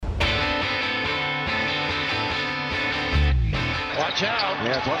watch out.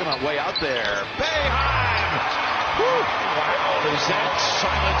 Yeah, talking about way out there. Boeheim! Wow, is that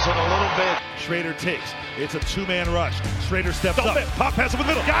silence in a little bit? Schrader takes. It's a two-man rush. Schrader steps up. Pop pass over the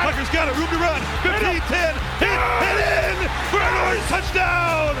middle. Tucker's got it. Room to run. 15, 10. Hit and in. For an orange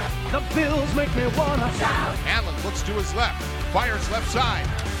touchdown. The Bills make me wanna shout. Allen looks to his left. Fires left side.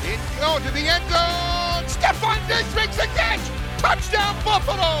 To the end zone. Stephon Diggs makes a catch. Touchdown,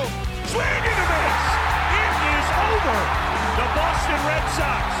 Buffalo. Swing and a miss. It is over. The Boston Red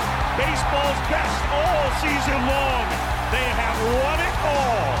Sox, baseball's best all season long. They have won it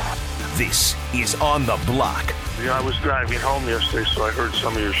all. This is On the Block. Yeah, I was driving home yesterday, so I heard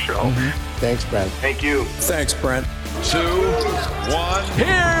some of your show. Thanks, Brent. Thank you. Thanks, Brent. 2, 1.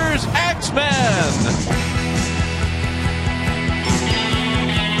 Here's X-Men.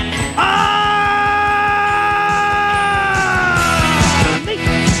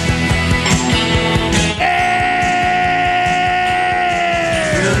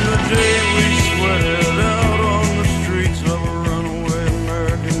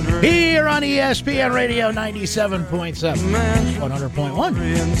 Here on ESPN Radio 97.7, 100.1.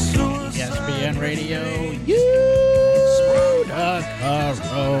 ESPN Radio, Utica.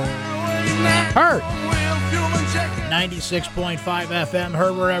 Heard 96.5 FM.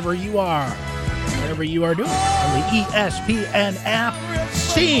 Heard wherever you are. Whatever you are doing on the ESPN app.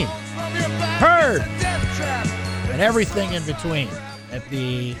 Seen. Heard. And everything in between at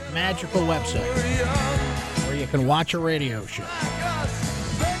the magical website where you can watch a radio show.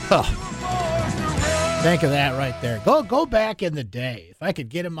 Oh, think of that right there. Go back in the day. If I could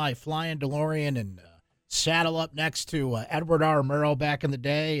get in my flying DeLorean and saddle up next to Edward R. Murrow back in the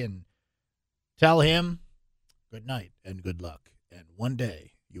day and tell him good night and good luck. And one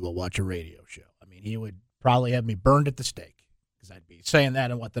day you will watch a radio show. I mean, he would probably have me burned at the stake because I'd be saying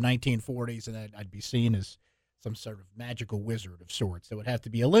that in, the 1940s, and I'd be seen as some sort of magical wizard of sorts that would have to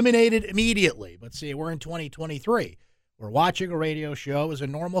be eliminated immediately. But see, we're in 2023. Where watching a radio show is a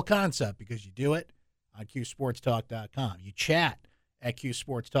normal concept because you do it on QSportsTalk.com. You chat at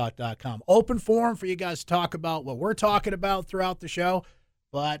QSportsTalk.com. Open forum for you guys to talk about what we're talking about throughout the show,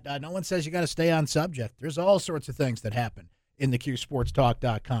 but no one says you got to stay on subject. There's all sorts of things that happen in the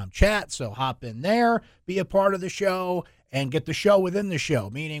QSportsTalk.com chat, so hop in there, be a part of the show, and get the show within the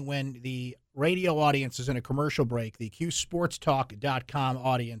show, meaning when the radio audience is in a commercial break, the QSportsTalk.com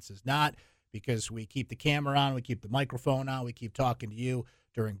audience is not, because we keep the camera on, we keep the microphone on, we keep talking to you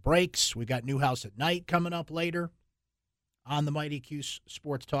during breaks. We got Newhouse at Night coming up later on the mighty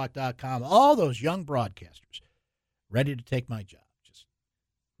QSportsTalk.com. All those young broadcasters ready to take my job, just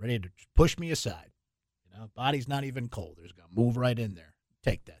ready to push me aside. Body's not even cold. They're just going to move right in there,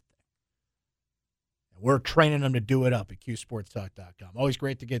 take that thing. And we're training them to do it up at QSportsTalk.com. Always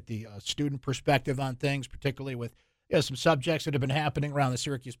great to get the student perspective on things, particularly with some subjects that have been happening around the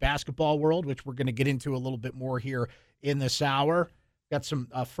Syracuse basketball world, which we're going to get into a little bit more here in this hour. Got some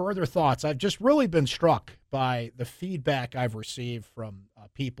further thoughts. I've just really been struck by the feedback I've received from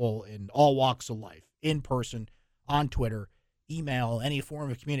people in all walks of life, in person, on Twitter, email, any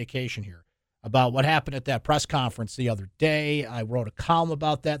form of communication here about what happened at that press conference the other day. I wrote a column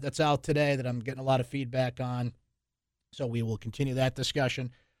about that that's out today that I'm getting a lot of feedback on. So we will continue that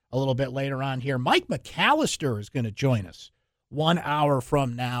discussion a little bit later on here. Mike McAllister is going to join us 1 hour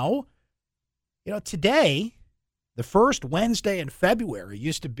from now. Today, the first Wednesday in February,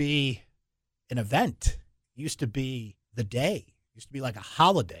 used to be an event. Used to be the day. Used to be like a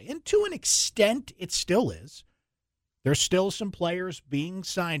holiday. And to an extent, it still is. There's still some players being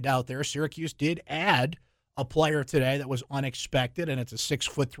signed out there. Syracuse did add a player today that was unexpected, and it's a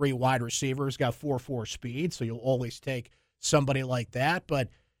 6'3" wide receiver. He's got 4.4 speed, so you'll always take somebody like that. But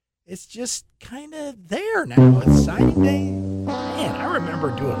it's just kind of there now. It's signing day. Man, I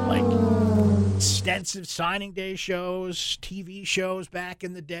remember doing extensive signing day shows, TV shows back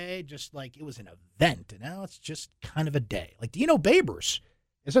in the day, just like it was an event. And now it's just kind of a day. Like Dino Babers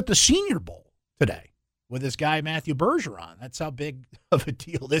is at the Senior Bowl today with this guy Matthew Bergeron. That's how big of a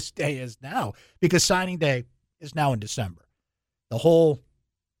deal this day is now, because signing day is now in December. The whole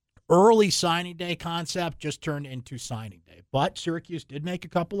early signing day concept just turned into signing day. But Syracuse did make a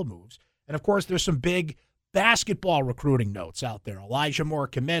couple of moves. And, of course, there's some big basketball recruiting notes out there. Elijah Moore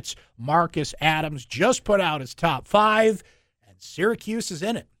commits. Marcus Adams just put out his top 5, and Syracuse is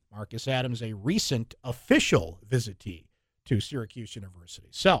in it. Marcus Adams, a recent official visitee to Syracuse University.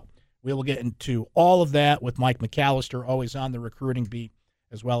 So we will get into all of that with Mike McAllister, always on the recruiting beat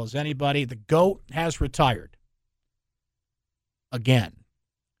as well as anybody. The GOAT has retired again.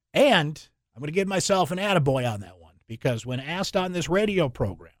 And I'm going to give myself an attaboy on that one, because when asked on this radio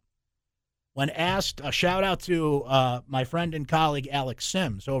program when asked, a shout out to my friend and colleague Alex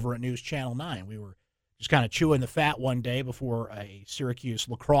Sims over at News Channel 9. We were just kind of chewing the fat one day before a Syracuse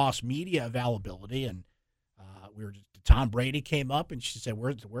lacrosse media availability, and Tom Brady came up, and she said,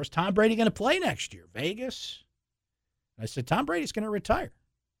 where's Tom Brady going to play next year? Vegas? I said, Tom Brady's going to retire.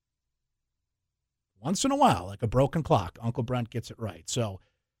 Once in a while, like a broken clock, Uncle Brent gets it right. So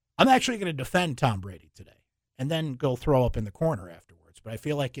I'm actually going to defend Tom Brady today and then go throw up in the corner afterwards. But I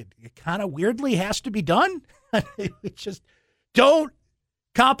feel like it kind of weirdly has to be done. Just don't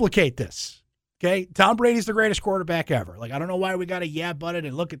complicate this, okay? Tom Brady's the greatest quarterback ever. Like, I don't know why we got to butt it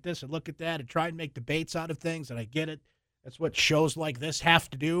and look at this and look at that and try and make debates out of things, and I get it. That's what shows like this have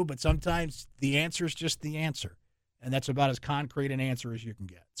to do, but sometimes the answer is just the answer, and that's about as concrete an answer as you can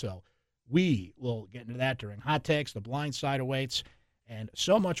get. So we will get into that during Hot Takes. The Blind Side awaits, and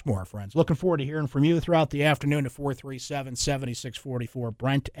so much more, friends. Looking forward to hearing from you throughout the afternoon at 437-7644.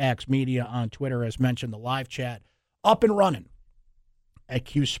 Brent X Media on Twitter, as mentioned, the live chat up and running at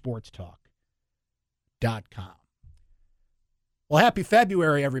QSportsTalk.com. Well, happy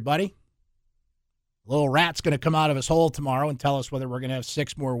February, everybody. Little Rat's going to come out of his hole tomorrow and tell us whether we're going to have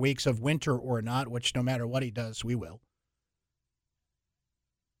 6 more weeks of winter or not, which no matter what he does, we will.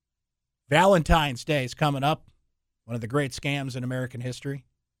 Valentine's Day is coming up. One of the great scams in American history,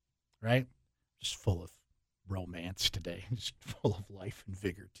 right? Just full of romance today. Just full of life and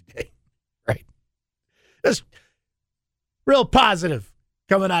vigor today, right? Just real positive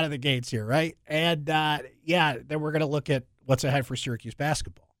coming out of the gates here, right? And, then we're going to look at what's ahead for Syracuse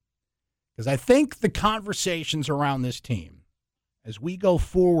basketball. Because I think the conversations around this team, as we go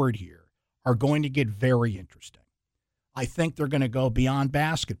forward here, are going to get very interesting. I think they're going to go beyond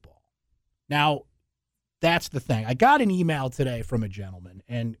basketball. Now, that's the thing. I got an email today from a gentleman,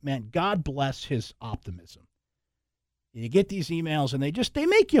 and, man, God bless his optimism. You get these emails, and they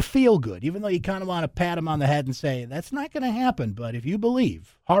make you feel good, even though you kind of want to pat him on the head and say, that's not going to happen, but if you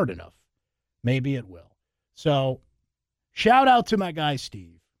believe hard enough, maybe it will. So, shout out to my guy,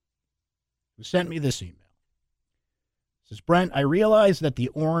 Steve, who sent me this email. It says, Brent, I realize that the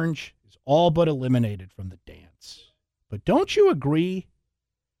orange is all but eliminated from the dance, but don't you agree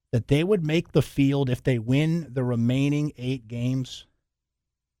that they would make the field if they win the remaining 8 games?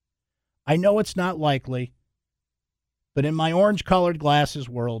 I know it's not likely, but in my orange-colored glasses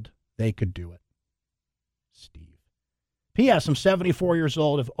world, they could do it. Steve. P.S. I'm 74 years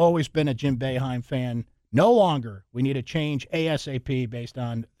old. I've always been a Jim Boeheim fan. No longer. We need a change ASAP based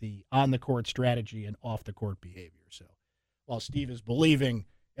on the on-the-court strategy and off-the-court behavior. So while Steve is believing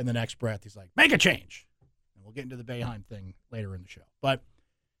in the next breath, he's like, make a change. And we'll get into the Boeheim thing later in the show. But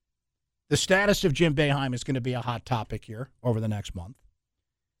the status of Jim Boeheim is going to be a hot topic here over the next month.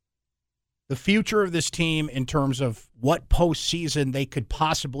 The future of this team in terms of what postseason they could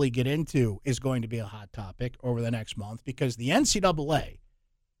possibly get into is going to be a hot topic over the next month because the NCAA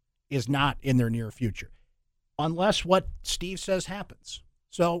is not in their near future, unless what Steve says happens.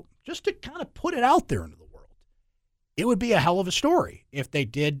 So just to kind of put it out there into the world, it would be a hell of a story if they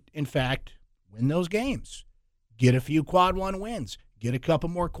did, in fact, win those games, get a few quad 1 wins, get a couple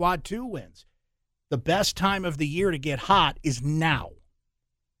more quad 2 wins. The best time of the year to get hot is now.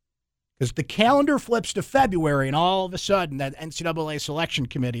 Because the calendar flips to February, and all of a sudden that NCAA selection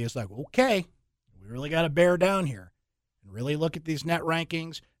committee is like, okay, we really got to bear down here and really look at these net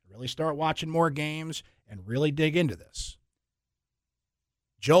rankings, really start watching more games, and really dig into this.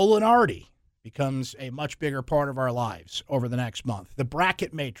 Joe Lunardi becomes a much bigger part of our lives over the next month. The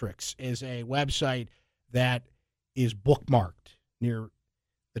Bracket Matrix is a website that is bookmarked near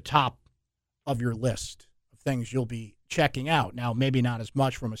the top of your list of things you'll be checking out. Now, maybe not as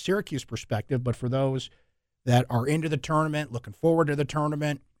much from a Syracuse perspective, but for those that are into the tournament, looking forward to the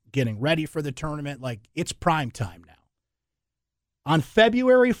tournament, getting ready for the tournament, like it's prime time now. On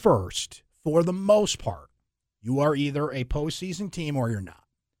February 1st, for the most part, you are either a postseason team or you're not.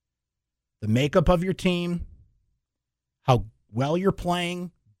 The makeup of your team, how well you're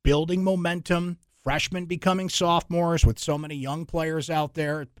playing, building momentum, freshmen becoming sophomores with so many young players out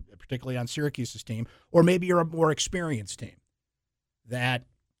there, particularly on Syracuse's team, or maybe you're a more experienced team that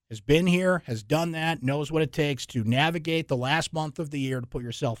has been here, has done that, knows what it takes to navigate the last month of the year to put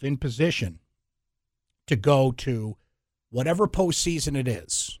yourself in position to go to whatever postseason it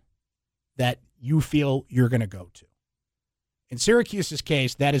is that you feel you're going to go to. In Syracuse's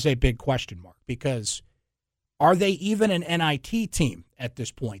case, that is a big question mark because are they even an NIT team at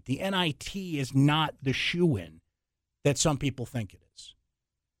this point? The NIT is not the shoe-in that some people think it is.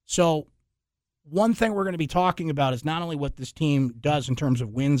 So one thing we're going to be talking about is not only what this team does in terms of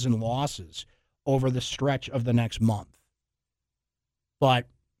wins and losses over the stretch of the next month, but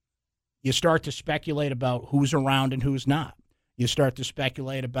You start to speculate about who's around and who's not. You start to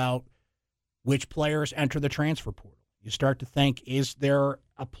speculate about which players enter the transfer portal. You start to think, is there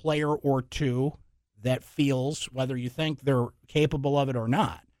a player or two that feels, whether you think they're capable of it or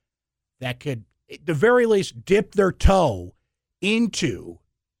not, that could, at the very least, dip their toe into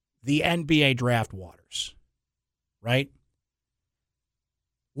the NBA draft waters, right?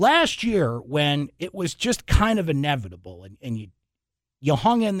 Last year, when it was just kind of inevitable, and you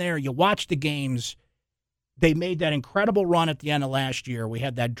hung in there, you watched the games, they made that incredible run at the end of last year. We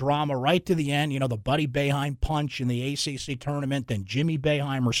had that drama right to the end, the Buddy Boeheim punch in the ACC tournament, then Jimmy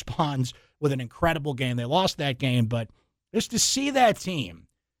Boeheim responds with an incredible game. They lost that game, but just to see that team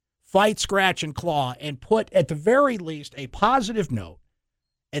fight, scratch, and claw, and put, at the very least, a positive note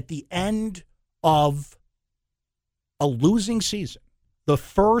at the end of a losing season, the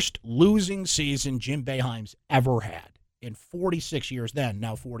first losing season Jim Boeheim's ever had in 46 years then,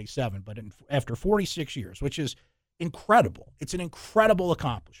 now 47, but after 46 years, which is incredible. It's an incredible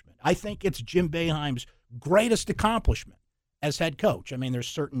accomplishment. I think it's Jim Boeheim's greatest accomplishment as head coach. I mean, there's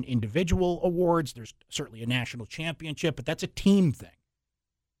certain individual awards, there's certainly a national championship, but that's a team thing.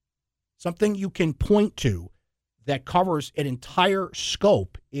 Something you can point to that covers an entire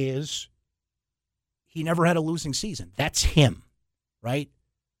scope is he never had a losing season. That's him, right?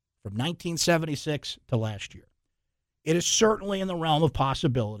 From 1976 to last year. It is certainly in the realm of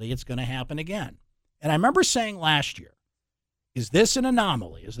possibility it's going to happen again. And I remember saying last year, is this an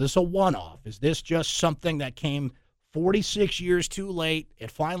anomaly? Is this a one-off? Is this just something that came 46 years too late? It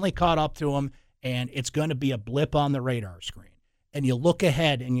finally caught up to him, and it's going to be a blip on the radar screen. And you look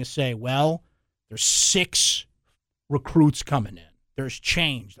ahead and you say, well, there's 6 recruits coming in. There's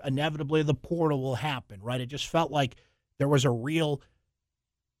change. Inevitably, the portal will happen, right? It just felt like there was a real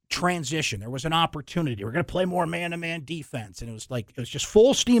transition. There was an opportunity. We're going to play more man-to-man defense, and it was just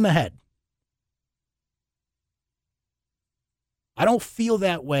full steam ahead. I don't feel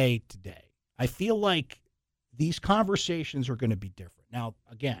that way today. I feel like these conversations are going to be different. Now,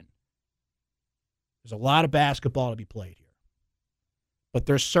 again, there's a lot of basketball to be played here. But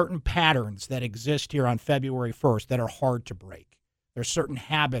there's certain patterns that exist here on February 1st that are hard to break. There's certain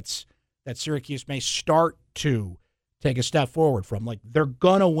habits that Syracuse may start to take a step forward from. Like, they're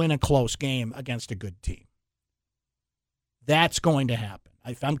going to win a close game against a good team. That's going to happen.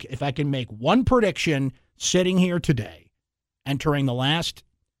 If I can make one prediction sitting here today, entering the last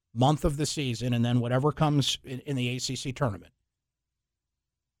month of the season and then whatever comes in the ACC tournament,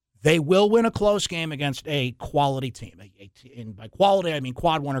 they will win a close game against a quality team. And by quality, I mean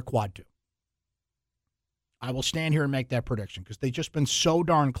quad 1 or quad 2. I will stand here and make that prediction because they've just been so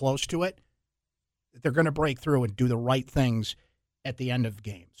darn close to it that they're going to break through and do the right things at the end of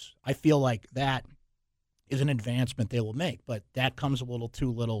games. I feel like that is an advancement they will make, but that comes a little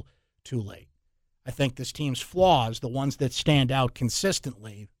too late. I think this team's flaws, the ones that stand out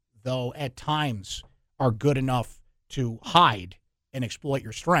consistently, though at times are good enough to hide and exploit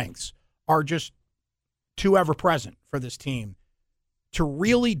your strengths, are just too ever-present for this team to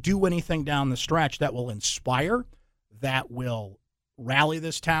really do anything down the stretch that will inspire, that will rally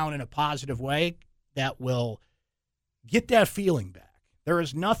this town in a positive way, that will get that feeling back. There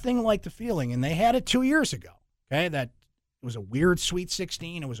is nothing like the feeling, and they had it 2 years ago, okay, that it was a weird Sweet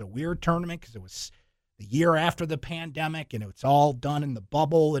 16. It was a weird tournament because it was the year after the pandemic, and it's all done in the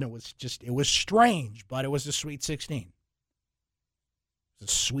bubble, and it was strange, but it was a Sweet 16. A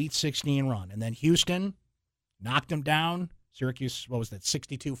Sweet 16 run. And then Houston knocked them down. Syracuse,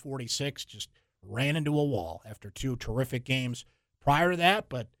 62-46, just ran into a wall after 2 terrific games prior to that,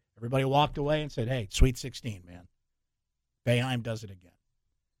 but everybody walked away and said, hey, Sweet 16, man. Boeheim does it again.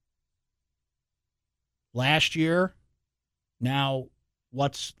 Last year, now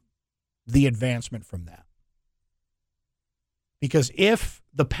what's the advancement from that? Because if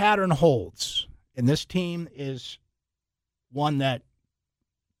the pattern holds, and this team is one that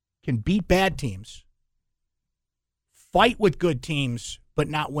can beat bad teams, fight with good teams, but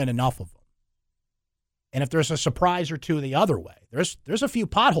not win enough of them. And if there's a surprise or two the other way, there's a few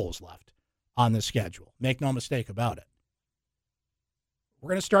potholes left on the schedule. Make no mistake about it. We're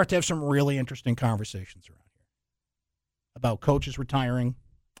going to start to have some really interesting conversations around here about coaches retiring,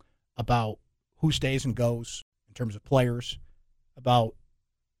 about who stays and goes in terms of players, about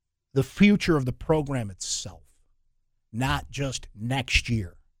the future of the program itself, not just next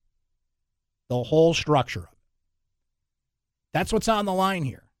year. The whole structure of it. That's what's on the line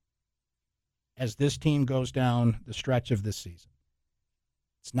here as this team goes down the stretch of this season.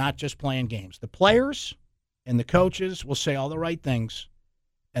 It's not just playing games. The players and the coaches will say all the right things,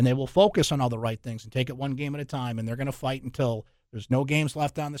 and they will focus on all the right things and take it one game at a time, and they're going to fight until There's no games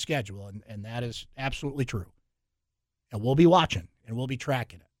left on the schedule, and that is absolutely true. And we'll be watching, and we'll be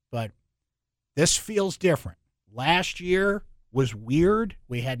tracking it. But this feels different. Last year was weird.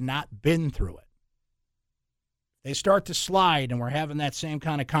 We had not been through it. They start to slide, and we're having that same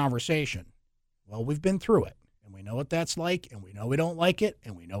kind of conversation. Well, we've been through it, and we know what that's like, and we know we don't like it,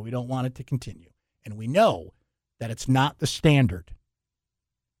 and we know we don't want it to continue. And we know that it's not the standard.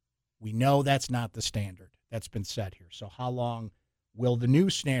 We know that's not the standard that's been set here. So how long will the new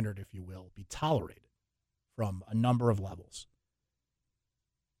standard, if you will, be tolerated from a number of levels?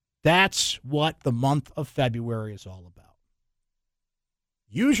 That's what the month of February is all about.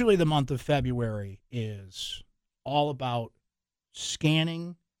 Usually the month of February is all about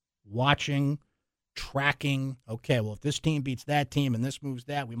scanning, watching, tracking. Okay, well, if this team beats that team and this moves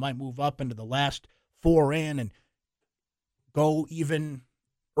that, we might move up into the last 4 in and go even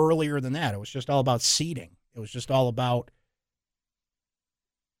earlier than that. It was just all about seeding. It was just all about,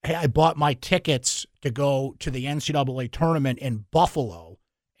 hey, I bought my tickets to go to the NCAA tournament in Buffalo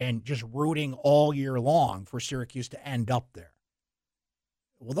and just rooting all year long for Syracuse to end up there.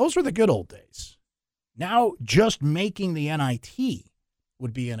 Well, those were the good old days. Now, just making the NIT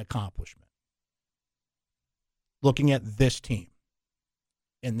would be an accomplishment. Looking at this team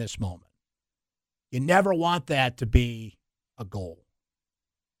in this moment. You never want that to be a goal.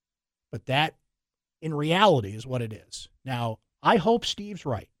 But that, in reality, is what it is. Now, I hope Steve's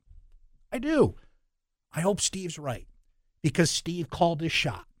right. I do. I hope Steve's right. Because Steve called his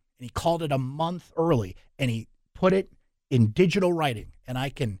shot. And he called it a month early. And he put it in digital writing. And I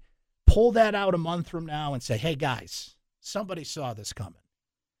can pull that out a month from now and say, hey, guys, somebody saw this coming.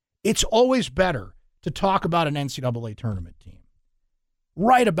 It's always better to talk about an NCAA tournament team.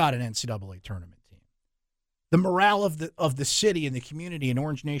 Write about an NCAA tournament team. The morale of the city and the community and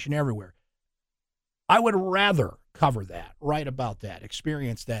Orange Nation everywhere. I would rather cover that, write about that,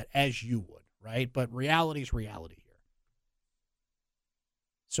 experience that as you would, right? But reality is reality here.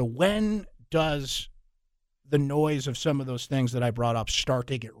 So when does the noise of some of those things that I brought up start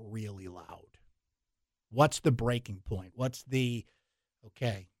to get really loud? What's the breaking point? What's the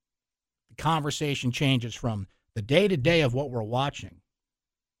conversation changes from the day-to-day of what we're watching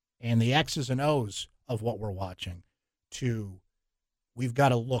and the X's and O's of what we're watching to we've got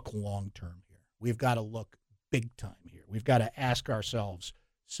to look long-term here. We've got to look big time here. We've got to ask ourselves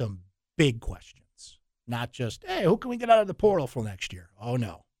some big questions, not just, hey, who can we get out of the portal for next year? Oh,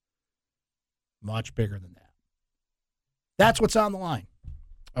 no. Much bigger than that. That's what's on the line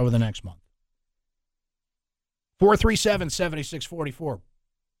over the next month. 437-7644.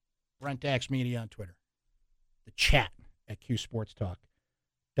 Brent Dax Media on Twitter. The chat at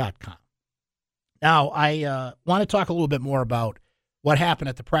qsportstalk.com. Now, I want to talk a little bit more about what happened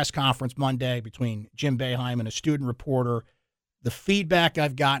at the press conference Monday between Jim Boeheim and a student reporter, the feedback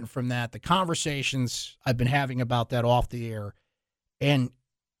I've gotten from that, the conversations I've been having about that off the air. And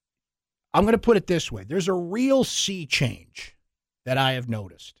I'm going to put it this way. There's a real sea change that I have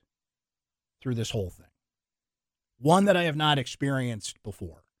noticed through this whole thing. One that I have not experienced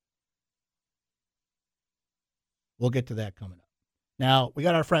before. We'll get to that coming up. Now, we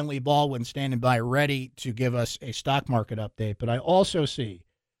got our friend Lee Baldwin standing by ready to give us a stock market update, but I also see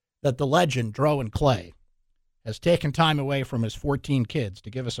that the legend, Dro Clay, has taken time away from his 14 kids to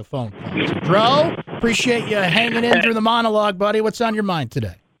give us a phone call. So, Dro, appreciate you hanging in through the monologue, buddy. What's on your mind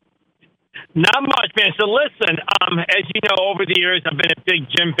today? Not much, man. So listen, as you know, over the years, I've been a big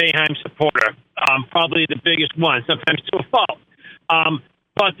Jim Boeheim supporter, probably the biggest one, sometimes to a fault.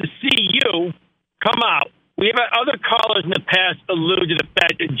 But to see you come out, we have had other callers in the past allude to the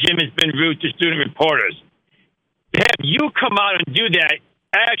fact that Jim has been rude to student reporters. To have you come out and do that,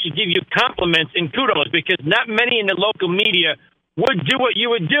 I actually give you compliments and kudos because not many in the local media would do what you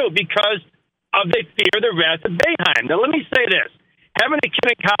would do because of they fear the wrath of Boeheim. Now, let me say this. Having a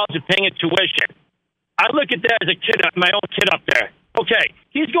kid in college and paying a tuition, I look at that as a kid, my own kid up there. Okay,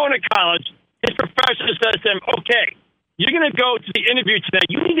 he's going to college. His professor says to him, okay, you're going to go to the interview today.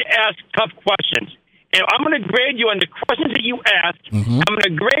 You need to ask tough questions. And I'm going to grade you on the questions that you ask. Mm-hmm. I'm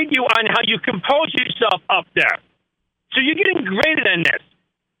going to grade you on how you compose yourself up there. So you're getting graded on this.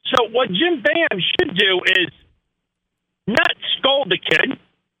 So what Jim Boeheim should do is not scold the kid.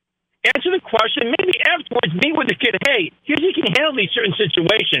 Answer the question. Maybe afterwards meet with the kid. Hey, here's how you can handle these certain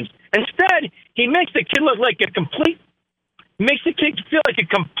situations. Instead, he makes the kid look like makes the kid feel like a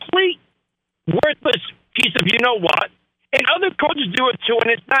complete worthless piece of you-know-what. And other coaches do it too,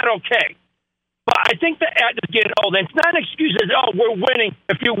 and it's not okay. But I think the act is getting old. And it's not an excuse as, oh, we're winning.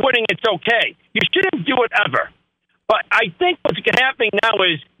 If you're winning, it's okay. You shouldn't do it ever. But I think what's happening now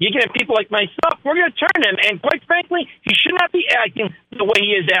is you get people like myself, we're going to turn him. And quite frankly, he should not be acting the way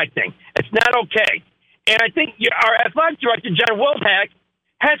he is acting. It's not okay. And I think our athletic director, John Wilhack,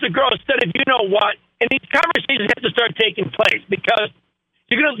 has to grow instead of you know what. And these conversations have to start taking place because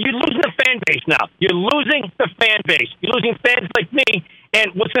you're losing the fan base now. You're losing the fan base. You're losing fans like me.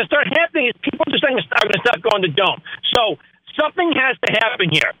 And what's going to start happening is people are going to stop going to the Dome. So something has to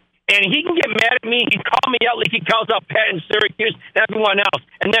happen here. And he can get mad at me. He called me out like he calls out Pat in Syracuse and everyone else,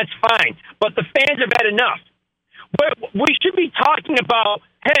 and that's fine. But the fans have had enough. We should be talking about,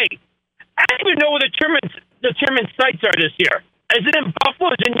 hey, I don't even know where the tournament sites are this year. Is it in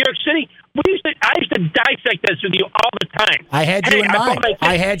Buffalo? Is it in New York City? I used to dissect this with you all the time. I had you in mind.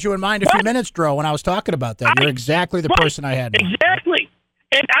 I had you in mind a few minutes, Dro, when I was talking about that. You're exactly the person I had in mind. Exactly.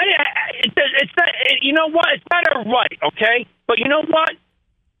 And it's not, you know what? It's not a right, okay? But you know what?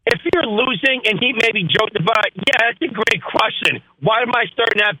 If you're losing, and he maybe joked about it, yeah, that's a great question. Why am I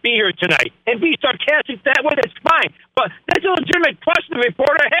starting not be here tonight? And be sarcastic that way, that's fine. But that's a legitimate question the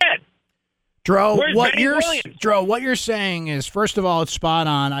reporter had. Dro, what you're saying is, first of all, it's spot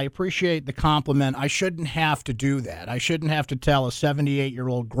on. I appreciate the compliment. I shouldn't have to do that. I shouldn't have to tell a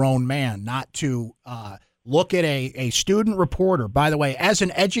 78-year-old grown man not to look at a student reporter. By the way, as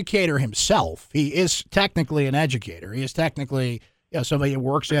an educator himself, he is technically an educator. He is technically somebody who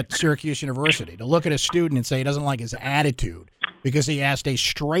works at Syracuse University. To look at a student and say he doesn't like his attitude because he asked a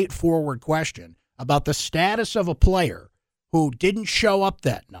straightforward question about the status of a player who didn't show up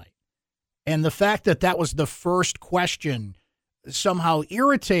that night. And the fact that that was the first question somehow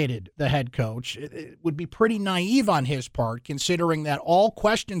irritated the head coach. It would be pretty naive on his part, considering that all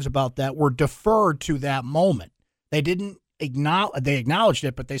questions about that were deferred to that moment. They didn't they acknowledged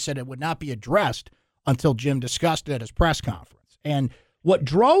it, but they said it would not be addressed until Jim discussed it at his press conference. And what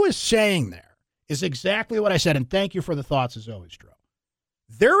Dro is saying there is exactly what I said, and thank you for the thoughts as always, Dro.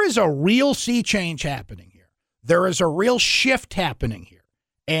 There is a real sea change happening here. There is a real shift happening here.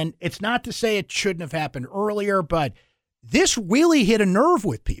 And it's not to say it shouldn't have happened earlier, but this really hit a nerve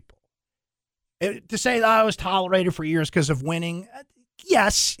with people. To say that I was tolerated for years because of winning,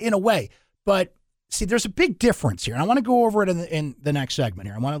 yes, in a way. But, see, there's a big difference here. And I want to go over it in the next segment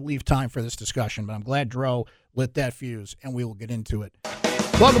here. I want to leave time for this discussion, but I'm glad Dro lit that fuse, and we will get into it.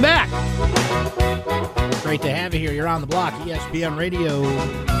 Welcome back. Great to have you here. You're on the block, ESPN Radio,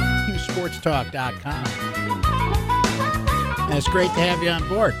 QSportsTalk.com. And it's great to have you on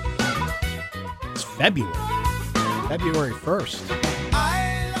board. It's February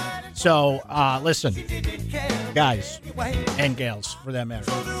 1st. So, listen, guys and gals, for that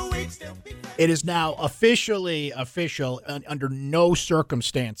matter. It is now official. Under no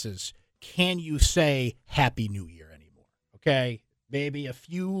circumstances can you say Happy New Year anymore, okay? Maybe a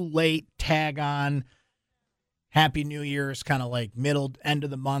few late tag on Happy New Year's, kind of like end of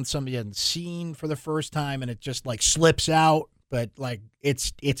the month, somebody hadn't seen for the first time, and it just like slips out. But like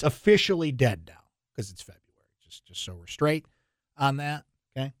it's officially dead now because it's February. Just so we're straight on that,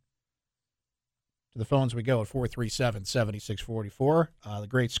 okay? To the phones we go at 437-7644. The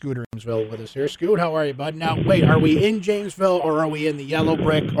great Scooter Jamesville with us here. Scoot, how are you, bud? Now, wait, are we in Jamesville, or are we in the Yellow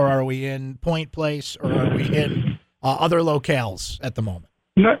Brick, or are we in Point Place, or are we in other locales at the moment?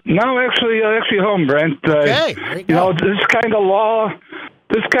 No, actually home, Brent. Okay, this kind of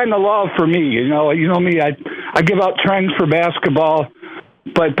law for me. You know me. I give out trends for basketball,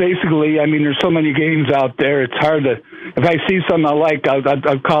 but basically, I mean, there's so many games out there. It's hard to. If I see something I like,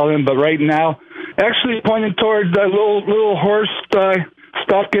 I'll call in. But right now, actually pointing toward the little horse stuff,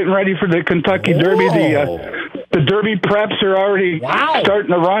 getting ready for the Kentucky Derby. The Derby preps are already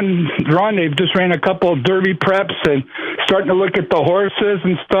starting to run. They've just ran a couple of Derby preps and starting to look at the horses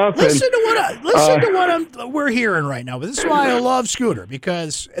and stuff. Listen to what we're hearing right now. But this is why I love Scooter,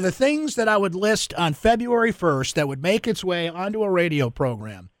 because the things that I would list on February 1st that would make its way onto a radio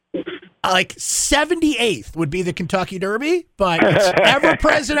program, like 78th would be the Kentucky Derby, but it's ever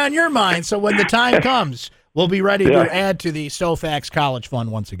present on your mind. So when the time comes, we'll be ready to add to the SoFax College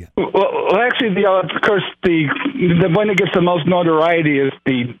Fund once again. Well, actually, of course, the one that gets the most notoriety is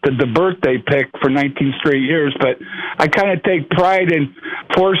the birthday pick for 19 straight years. But I kind of take pride in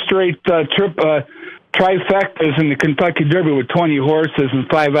 4 straight trifectas in the Kentucky Derby with 20 horses and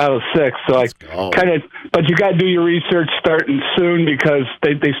 5 out of 6. So but you got to do your research starting soon because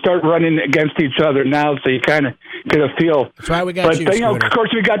they start running against each other now. So you kind of get a feel. That's why we got But of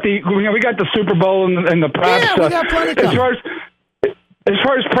course, we got the Super Bowl and the props. Yeah, we got plenty coming. As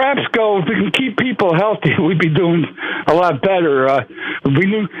far as props go, if we can keep people healthy, we'd be doing a lot better. We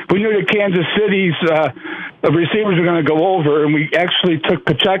knew that Kansas City's receivers were going to go over, and we actually took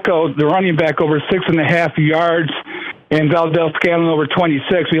Pacheco, the running back, over 6.5 yards. and Valdez Scanlon over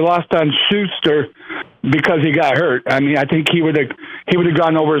 26. We lost on Schuster because he got hurt. I mean, I think he would have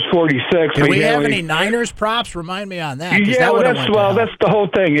gone over his 46. Do we have any Niners props? Remind me on that. Yeah, that's the whole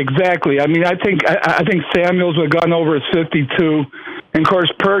thing. Exactly. I mean, I think Samuels would have gone over his 52, and of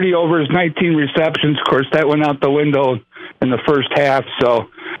course Purdy over his 19 receptions. Of course, that went out the window in the first half. So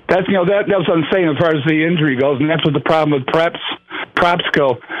that's that's what I'm saying as far as the injury goes, and that's what the problem with props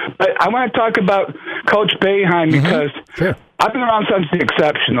go. But I want to talk about Coach Boeheim because I've been around since the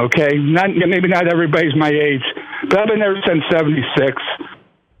exception. Okay, maybe not everybody's my age, but I've been there since '76,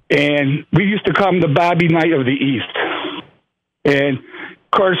 and we used to call him the Bobby Knight of the East. And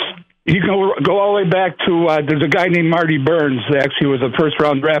of course, you can go all the way back to there's a guy named Marty Burns that actually was a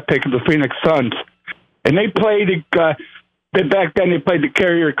first-round draft pick of the Phoenix Suns, and they played. Back then, they played the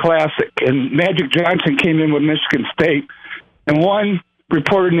Carrier Classic, and Magic Johnson came in with Michigan State, and one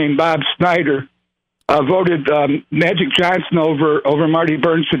reporter named Bob Snyder voted Magic Johnson over Marty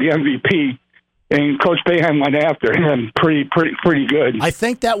Burns for the MVP, and Coach Boeheim went after him pretty good. I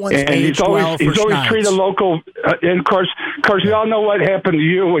think that one's aged well for He's always treated local, and of course, we all know what happened to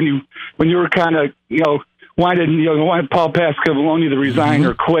you when you were kind of wanted Paul Pasqualoni to resign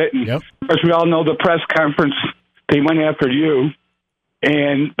or quit. And of course, we all know the press conference. They went after you,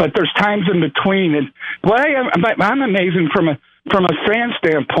 but there's times in between. And what I'm amazing from a fan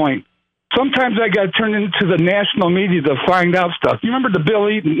standpoint. Sometimes I got turned into the national media to find out stuff. You remember the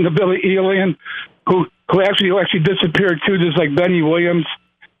Billy Elian, who actually disappeared too, just like Benny Williams.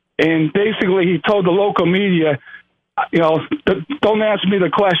 And basically, he told the local media, don't ask me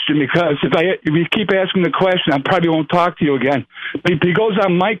the question because if you keep asking the question, I probably won't talk to you again. But he goes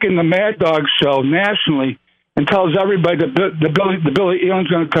on Mike and the Mad Dog show nationally and tells everybody that the Billy Elian's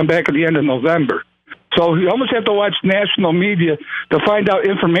going to come back at the end of November. So you almost have to watch national media to find out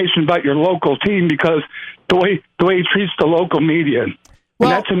information about your local team because the way he treats the local media.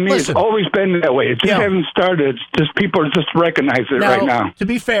 Well, and that to me has always been that way. It just hasn't started. It's just people just recognize it right now. To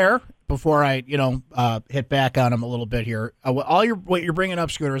be fair, before I hit back on him a little bit here, what you're bringing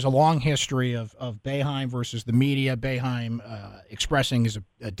up, Scooter, is a long history of Boeheim versus the media. Boeheim expressing his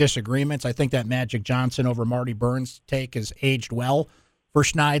disagreements. I think that Magic Johnson over Marty Burns take has aged well for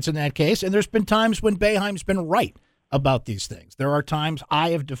Schneid's in that case. And there's been times when Boeheim's been right about these things. There are times I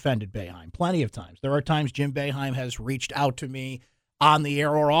have defended Boeheim, plenty of times. There are times Jim Boeheim has reached out to me on the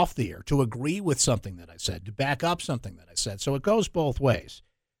air or off the air to agree with something that I said, to back up something that I said. So it goes both ways.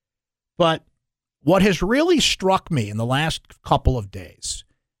 But what has really struck me in the last couple of days,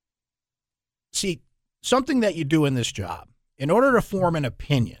 see, something that you do in this job, in order to form an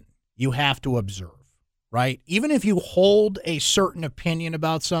opinion, you have to observe. Right? Even if you hold a certain opinion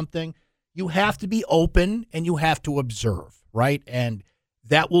about something, you have to be open and you have to observe, right? And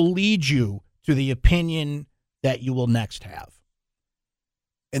that will lead you to the opinion that you will next have.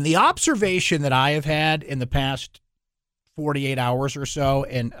 And the observation that I have had in the past 48 hours or so,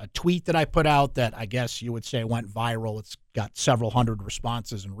 and a tweet that I put out that I guess you would say went viral, it's got several hundred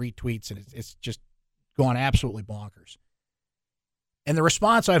responses and retweets, and it's just gone absolutely bonkers. And the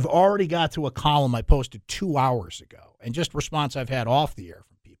response I've already got to a column I posted 2 hours ago, and just response I've had off the air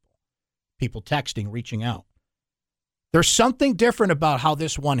from people texting, reaching out. There's something different about how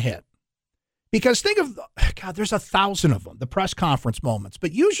this one hit. Because think of, God, there's 1,000 of them, the press conference moments.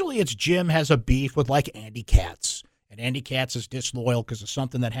 But usually it's Jim has a beef with like Andy Katz. And Andy Katz is disloyal because of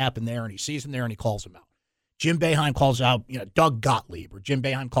something that happened there, and he sees him there and he calls him out. Jim Boeheim calls out Doug Gottlieb, or Jim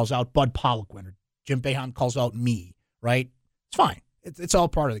Boeheim calls out Bud Poliquin, or Jim Boeheim calls out me, right? It's fine. It's all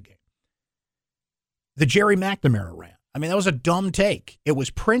part of the game. The Jerry McNamara rant. I mean, that was a dumb take. It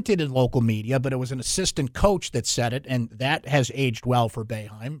was printed in local media, but it was an assistant coach that said it, and that has aged well for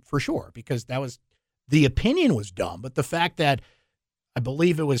Boeheim, for sure, because the opinion was dumb, but the fact that I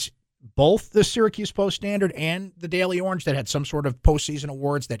believe it was both the Syracuse Post-Standard and the Daily Orange that had some sort of postseason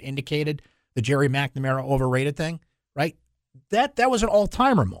awards that indicated the Jerry McNamara overrated thing, right? That was an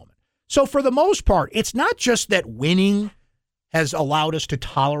all-timer moment. So for the most part, it's not just that winning has allowed us to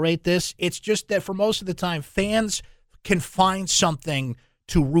tolerate this. It's just that for most of the time, fans can find something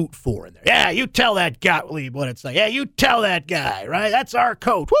to root for in there. Yeah, you tell that Gottlieb what it's like. Yeah, you tell that guy, right? That's our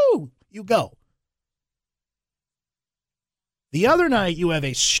coach. Woo! You go. The other night, you have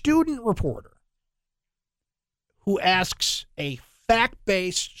a student reporter who asks a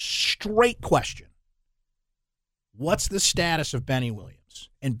fact-based, straight question. What's the status of Benny Williams?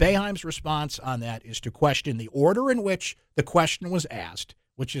 And Boeheim's response on that is to question the order in which the question was asked,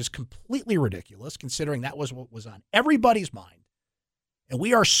 which is completely ridiculous considering that was what was on everybody's mind. And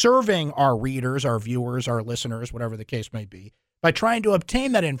we are serving our readers, our viewers, our listeners, whatever the case may be, by trying to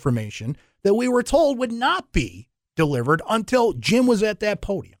obtain that information that we were told would not be delivered until Jim was at that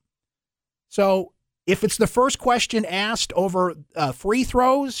podium. So if it's the first question asked over free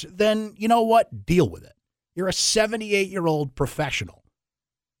throws, then you know what? Deal with it. You're a 78-year-old professional.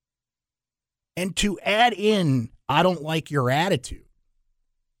 And to add in, I don't like your attitude.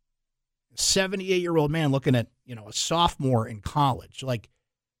 A 78-year-old man looking at, a sophomore in college. Like,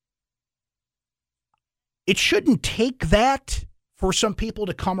 it shouldn't take that for some people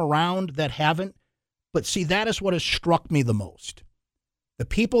to come around that haven't. But see, that is what has struck me the most. The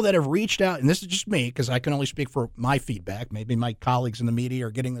people that have reached out, and this is just me because I can only speak for my feedback. Maybe my colleagues in the media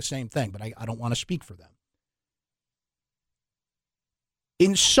are getting the same thing, but I don't want to speak for them.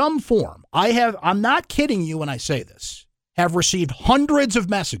 In some form, I'm not kidding you when I say this, have received hundreds of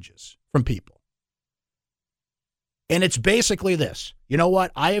messages from people. And it's basically this. You know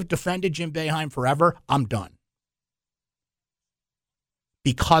what? I have defended Jim Boeheim forever. I'm done.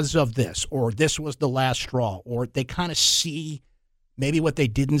 Because of this, or this was the last straw, or they kind of see maybe what they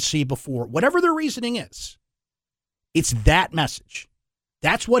didn't see before. Whatever their reasoning is, it's that message.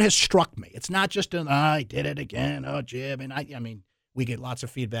 That's what has struck me. It's not just I did it again, Jim. And I mean, we get lots of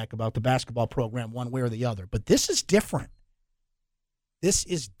feedback about the basketball program one way or the other. But this is different. This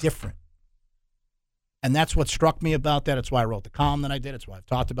is different. And that's what struck me about that. It's why I wrote the column that I did. It's why I've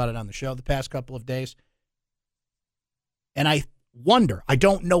talked about it on the show the past couple of days. And I wonder, I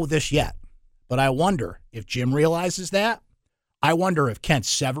don't know this yet, but I wonder if Jim realizes that. I wonder if Kent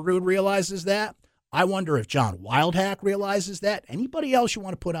Severud realizes that. I wonder if John Wildhack realizes that. Anybody else you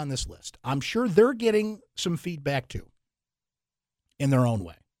want to put on this list? I'm sure they're getting some feedback too, in their own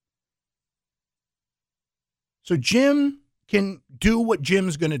way. So Jim can do what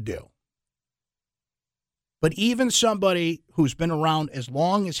Jim's going to do. But even somebody who's been around as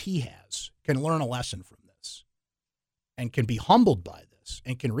long as he has can learn a lesson from this and can be humbled by this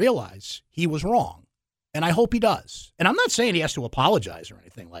and can realize he was wrong. And I hope he does. And I'm not saying he has to apologize or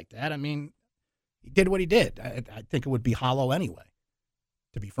anything like that. I mean, he did what he did. I think it would be hollow anyway,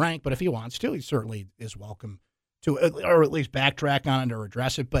 to be frank. But if he wants to, he certainly is welcome to, or at least backtrack on it or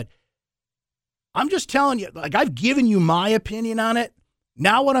address it. But I'm just telling you, like, I've given you my opinion on it.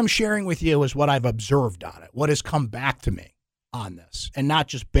 Now what I'm sharing with you is what I've observed on it, what has come back to me on this, and not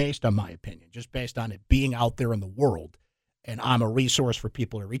just based on my opinion, just based on it being out there in the world. And I'm a resource for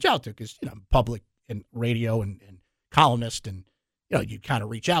people to reach out to because, I'm public and radio and columnist, and, you kind of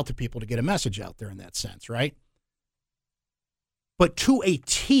reach out to people to get a message out there in that sense, right? But to a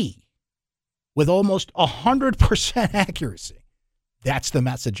T, with almost 100% accuracy, that's the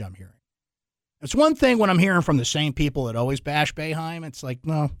message I'm hearing. It's one thing when I'm hearing from the same people that always bash Boeheim. It's like,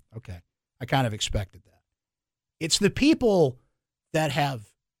 no, okay. I kind of expected that. It's the people that have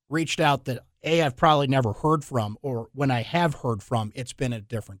reached out that, A, I've probably never heard from, or when I have heard from, it's been a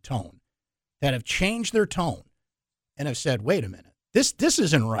different tone, that have changed their tone and have said, wait a minute, this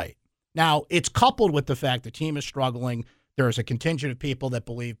isn't right. Now, it's coupled with the fact the team is struggling. There's a contingent of people that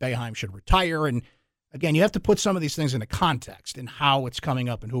believe Boeheim should retire. And, again, you have to put some of these things into context and how it's coming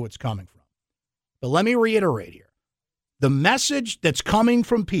up and who it's coming from. But let me reiterate here. The message that's coming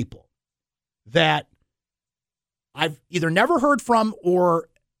from people that I've either never heard from or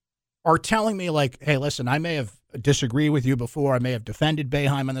are telling me like, hey, listen, I may have disagreed with you before. I may have defended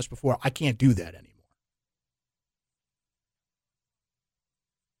Boeheim on this before. I can't do that anymore.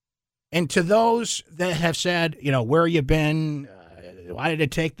 And to those that have said, where you been? Why did it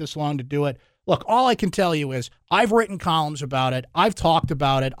take this long to do it? Look, all I can tell you is I've written columns about it. I've talked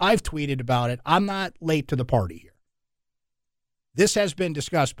about it. I've tweeted about it. I'm not late to the party here. This has been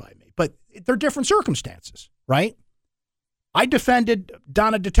discussed by me, but they're different circumstances, right? I defended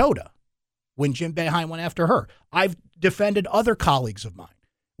Donna DeToda when Jim Boeheim went after her. I've defended other colleagues of mine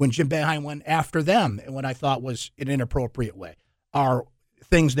when Jim Boeheim went after them in what I thought was an inappropriate way. Are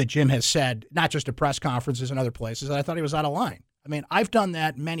things that Jim has said, not just at press conferences and other places, that I thought he was out of line. I mean, I've done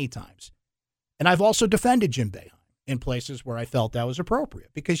that many times. And I've also defended Jim Boeheim in places where I felt that was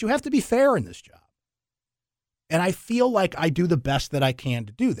appropriate because you have to be fair in this job. And I feel like I do the best that I can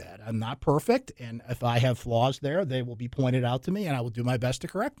to do that. I'm not perfect, and if I have flaws there, they will be pointed out to me, and I will do my best to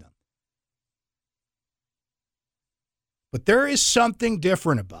correct them. But there is something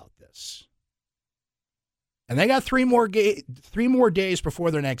different about this. And they got three more days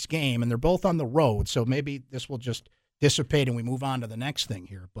before their next game, and they're both on the road, so maybe this will just dissipate and we move on to the next thing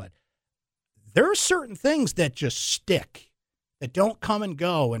here. But there are certain things that just stick, that don't come and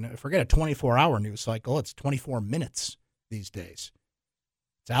go. And forget a 24-hour news cycle. It's 24 minutes these days.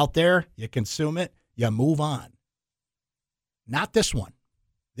 It's out there. You consume it. You move on. Not this one.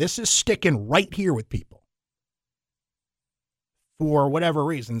 This is sticking right here with people for whatever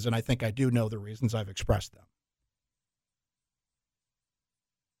reasons, and I think I do know the reasons. I've expressed them.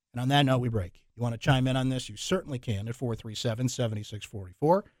 And on that note, we break. You want to chime in on this? You certainly can at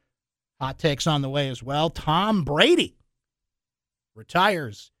 437-7644. Hot takes on the way as well. Tom Brady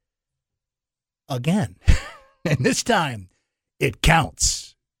retires again. And this time, it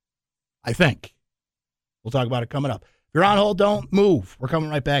counts, I think. We'll talk about it coming up. If you're on hold, don't move. We're coming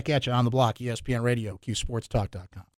right back at you on the block, ESPN Radio, QSportsTalk.com.